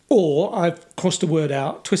 Or I've crossed a word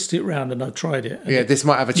out, twisted it around, and I've tried it. This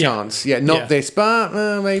might have a chance. Not this,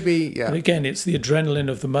 but maybe. Yeah. But again, it's the adrenaline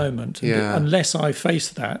of the moment. And unless I face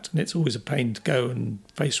that, and it's always a pain to go and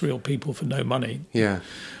face real people for no money. Yeah.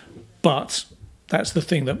 But that's the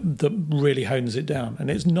thing that really hones it down.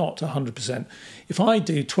 And it's not 100%. If I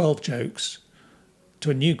do 12 jokes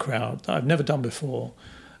to a new crowd that I've never done before,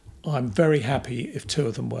 I'm very happy if 2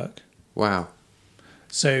 of them work. Wow.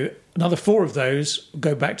 So another 4 of those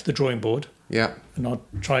go back to the drawing board. Yeah. And I'll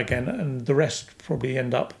try again, and the rest probably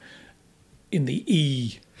end up in the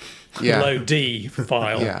E below D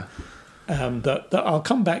file. Yeah. That I'll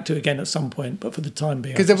come back to again at some point, but for the time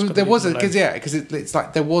being, because it's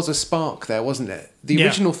like there was a spark there, wasn't it? The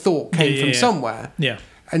original thought came from somewhere. Yeah.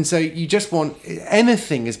 And so you just want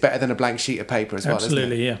anything is better than a blank sheet of paper as well.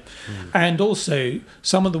 Absolutely, isn't it? And also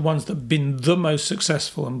some of the ones that have been the most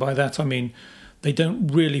successful, and by that I mean they don't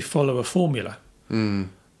really follow a formula.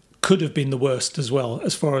 Could have been the worst as well,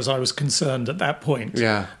 as far as I was concerned at that point.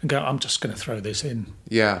 Yeah. And go, I'm just going to throw this in.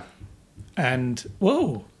 Yeah. And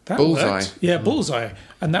whoa, that bullseye. worked. Yeah, bullseye.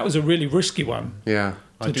 And that was a really risky one. Yeah.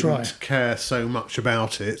 I didn't care so much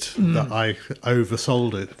about it that I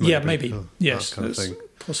oversold it. Maybe. Yes, that kind of thing.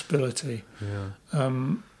 Possibility. Yeah.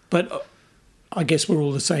 But I guess we're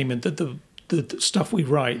all the same in that the stuff we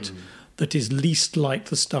write that is least like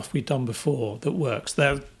the stuff we've done before that works.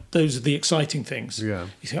 Those are the exciting things. Yeah.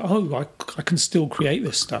 You say, oh, I can still create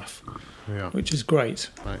this stuff, which is great.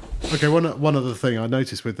 Right. Okay, one other thing I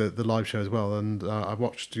noticed with the live show as well, and I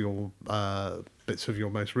watched your bits of your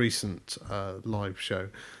most recent live show,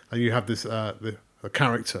 and you have this the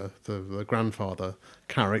character, the grandfather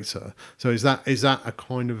character. So is that a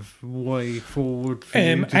kind of way forward for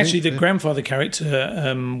you? Actually, the grandfather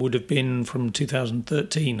character would have been from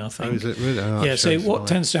 2013, I think. Oh, is it really? Oh, so what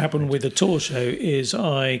tends to happen with a tour show is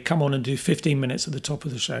I come on and do 15 minutes at the top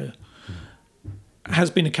of the show.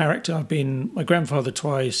 Has been a character. I've been my grandfather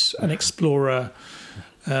twice, an explorer.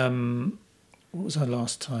 What was I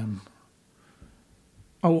last time?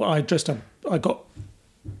 Oh, I got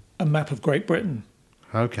a map of Great Britain.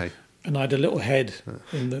 Okay. And I had a little head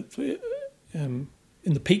in the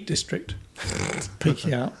Peak District,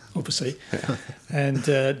 peeking out, obviously, and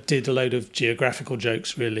did a load of geographical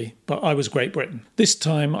jokes, really. But I was Great Britain. This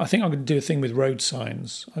time, I think I'm going to do a thing with road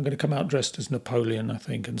signs. I'm going to come out dressed as Napoleon, I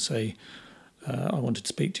think, and say, I wanted to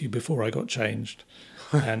speak to you before I got changed.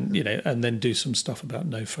 And, and then do some stuff about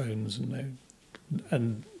no phones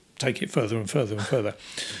and take it further and further and further.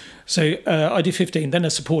 So I did 15, then a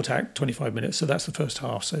support act, 25 minutes. So that's the first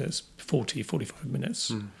half. So it's 40, 45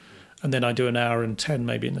 minutes. And then I do an hour and 10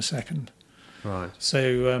 maybe in the second. Right.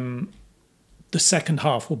 So the second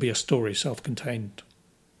half will be a story,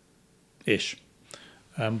 self-contained-ish.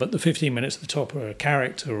 But the 15 minutes at the top are a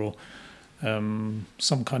character or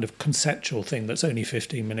some kind of conceptual thing that's only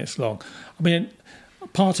 15 minutes long. I mean,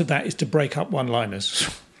 part of that is to break up one-liners.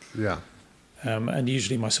 Yeah. And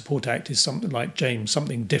usually my support act is something like James,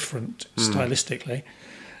 something different stylistically.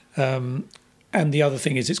 And the other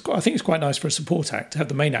thing is, I think it's quite nice for a support act to have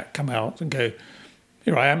the main act come out and go,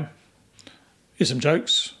 here I am, here's some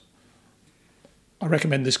jokes, I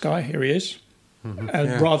recommend this guy, here he is.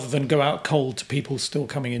 And rather than go out cold to people still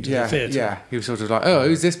coming into the theatre. Yeah, he was sort of like, oh,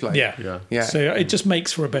 who's this bloke? Yeah. So it just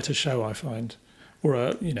makes for a better show, I find. Or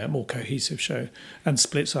a more cohesive show, and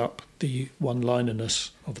splits up the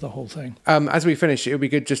one-linerness of the whole thing. As we finish, it would be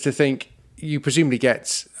good just to think. You presumably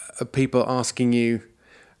get people asking you,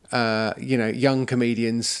 young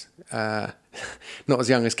comedians, not as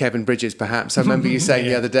young as Kevin Bridges, perhaps. I remember you saying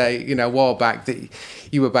the other day, a while back, that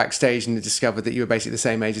you were backstage and discovered that you were basically the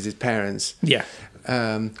same age as his parents. Yeah.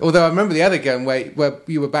 Although I remember the other game where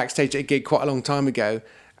you were backstage at a gig quite a long time ago,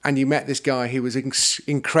 and you met this guy who was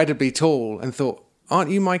incredibly tall, and thought, aren't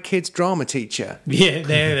you my kid's drama teacher?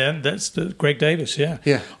 Yeah, that's Greg Davis, yeah.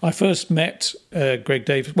 I first met Greg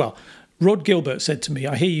Davis. Well, Rod Gilbert said to me,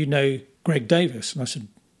 I hear you know Greg Davis. And I said,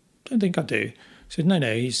 I don't think I do. He said, no,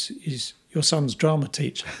 he's your son's drama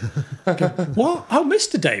teacher. I go, what? Oh,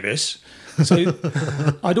 Mr. Davis. So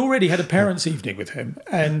I'd already had a parents' evening with him,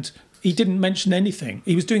 and he didn't mention anything.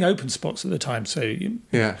 He was doing open spots at the time, so...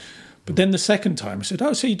 Yeah. But then the second time, I said,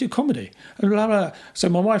 oh, so you do comedy? And blah, blah. So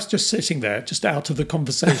my wife's just sitting there, just out of the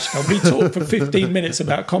conversation. And we talk for 15 minutes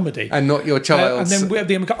about comedy. And not your child. And then we have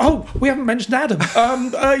the end, go, oh, we haven't mentioned Adam.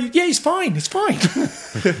 Yeah, he's fine. So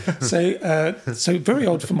very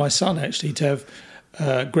odd for my son, actually, to have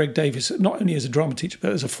Greg Davis, not only as a drama teacher,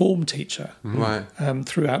 but as a form teacher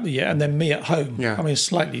throughout the year. And then me at home. Yeah. I mean,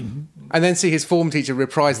 slightly... And then see his form teacher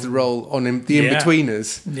reprise the role on the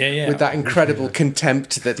In-Betweeners with that incredible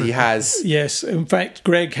contempt that he has. Yes. In fact,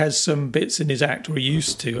 Greg has some bits in his act, or he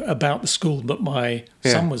used to, about the school that my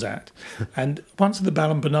son was at. And once at the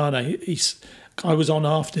Ballon Banana, I was on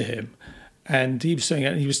after him, and he was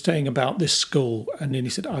saying about this school, and then he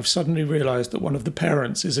said, I've suddenly realised that one of the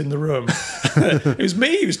parents is in the room. It was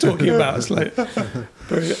me he was talking about. It's like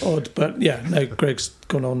very odd. But yeah, no, Greg's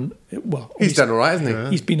gone on He's done all right, hasn't he? Yeah.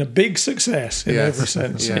 He's been a big success in every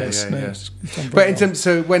sense. Yeah, yes. yeah, No, yeah. he's done very But in well. terms,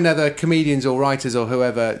 so when other comedians or writers or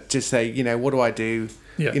whoever just say, what do I do?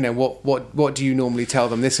 Yeah. What do you normally tell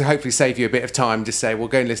them? This will hopefully save you a bit of time. Just say, well,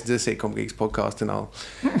 go and listen to the Sitcom Geeks podcast, and I'll.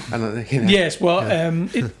 Yes, well,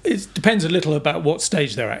 it depends a little about what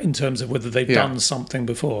stage they're at in terms of whether they've done something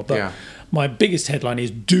before. But my biggest headline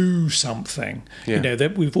is do something. Yeah.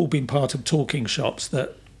 That we've all been part of talking shops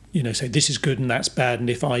that, say this is good and that's bad, and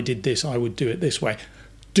if I did this, I would do it this way.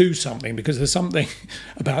 Do something, because there's something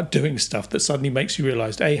about doing stuff that suddenly makes you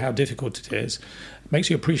realise, A, how difficult it is, makes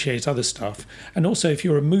you appreciate other stuff. And also, if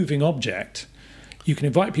you're a moving object, you can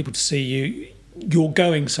invite people to see you. You're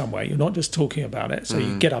going somewhere. You're not just talking about it. So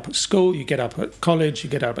you get up at school, you get up at college, you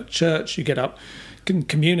get up at church, you get up in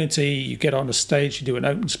community, you get on a stage, you do an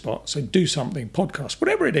open spot. So do something, podcast,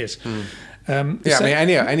 whatever it is.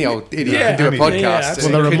 Any old idiot can do a podcast. Yeah,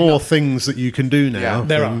 well, there are more things that you can do now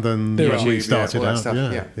than There when are. we started out.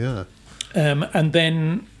 Stuff, Yeah. And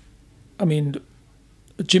then,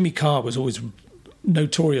 Jimmy Carr was always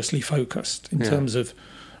notoriously focused in terms of,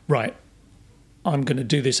 right, I'm going to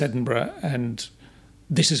do this Edinburgh and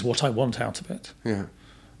this is what I want out of it. Yeah.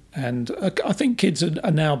 And I think kids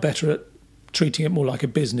are now better at treating it more like a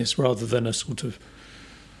business rather than a sort of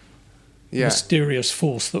mysterious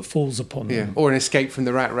force that falls upon them. Or an escape from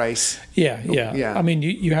the rat race. Yeah. Yeah.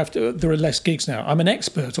 You have to. There are less gigs now. I'm an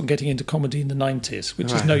expert on getting into comedy in the 90s,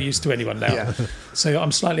 which is no use to anyone now. Yeah. So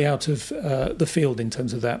I'm slightly out of the field in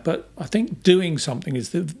terms of that. But I think doing something is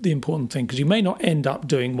the important thing, because you may not end up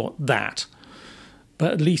doing that,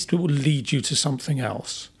 but at least it will lead you to something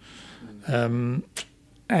else.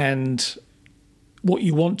 And what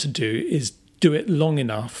you want to do is do it long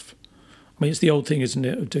enough. It's the old thing, isn't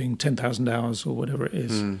it, of doing 10,000 hours or whatever it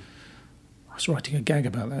is. I was writing a gag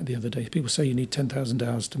about that the other day. People say you need 10,000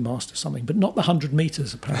 hours to master something, but not the 100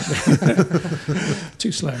 metres, apparently.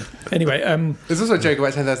 Too slow. Anyway. There's also a joke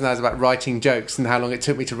about 10,000 hours about writing jokes and how long it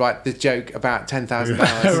took me to write the joke about 10,000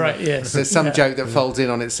 hours. Right, yes. There's some joke that folds in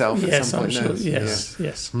on itself at some point. I'm sure.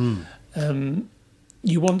 Yes.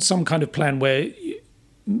 You want some kind of plan where,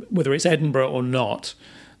 whether it's Edinburgh or not,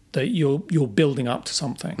 that you're building up to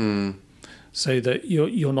something. So that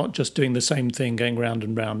you're not just doing the same thing going round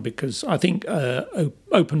and round, because I think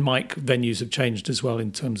open mic venues have changed as well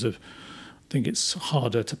in terms of, I think it's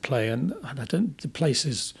harder to play, and the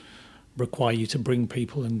places require you to bring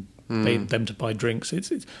people and pay them to buy drinks.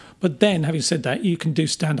 But then, having said that, you can do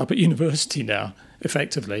stand up at university now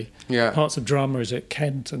effectively. Yeah. Parts of drama is at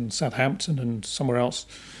Kent and Southampton and somewhere else.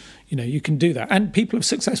 You can do that, and people have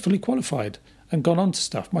successfully qualified and gone on to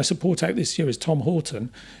stuff. My support act this year is Tom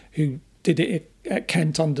Horton, who did it at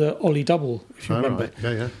Kent under Ollie Double, if you remember.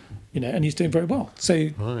 Right. Yeah. And he's doing very well.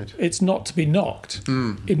 So it's not to be knocked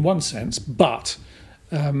in one sense, but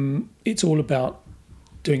it's all about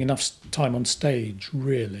doing enough time on stage,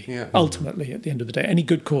 really. Yeah. Ultimately, at the end of the day, any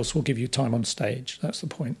good course will give you time on stage. That's the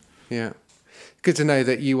point. Yeah. Good to know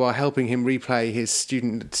that you are helping him repay his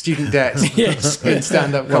student debt Yes. in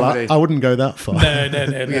stand-up comedy. I wouldn't go that far. No.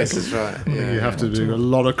 Yes, that's right. Yeah, You have to do a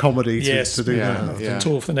lot of comedy to do that. Yeah.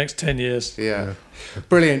 Tour for the next 10 years. Yeah.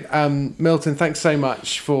 Brilliant. Milton, thanks so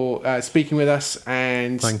much for speaking with us.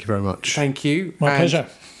 And Thank you very much. Thank you. My pleasure.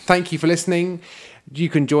 Thank you for listening. You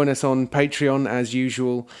can join us on Patreon as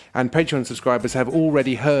usual, and Patreon subscribers have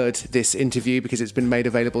already heard this interview because it's been made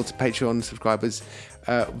available to Patreon subscribers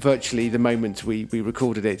virtually the moment we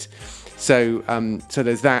recorded it. So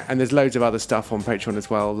there's that, and there's loads of other stuff on Patreon as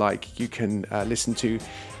well. Like you can listen to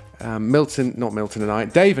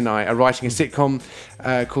Dave and I are writing a sitcom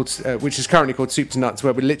which is currently called Soup to Nuts,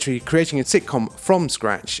 where we're literally creating a sitcom from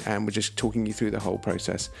scratch, and we're just talking you through the whole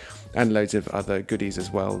process, and loads of other goodies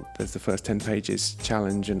as well. There's the first 10 pages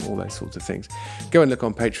challenge and all those sorts of things. Go and look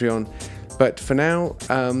on Patreon. But for now,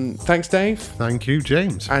 thanks, Dave. Thank you,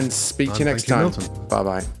 James. And speak to you next time. Milton.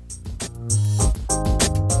 Bye-bye.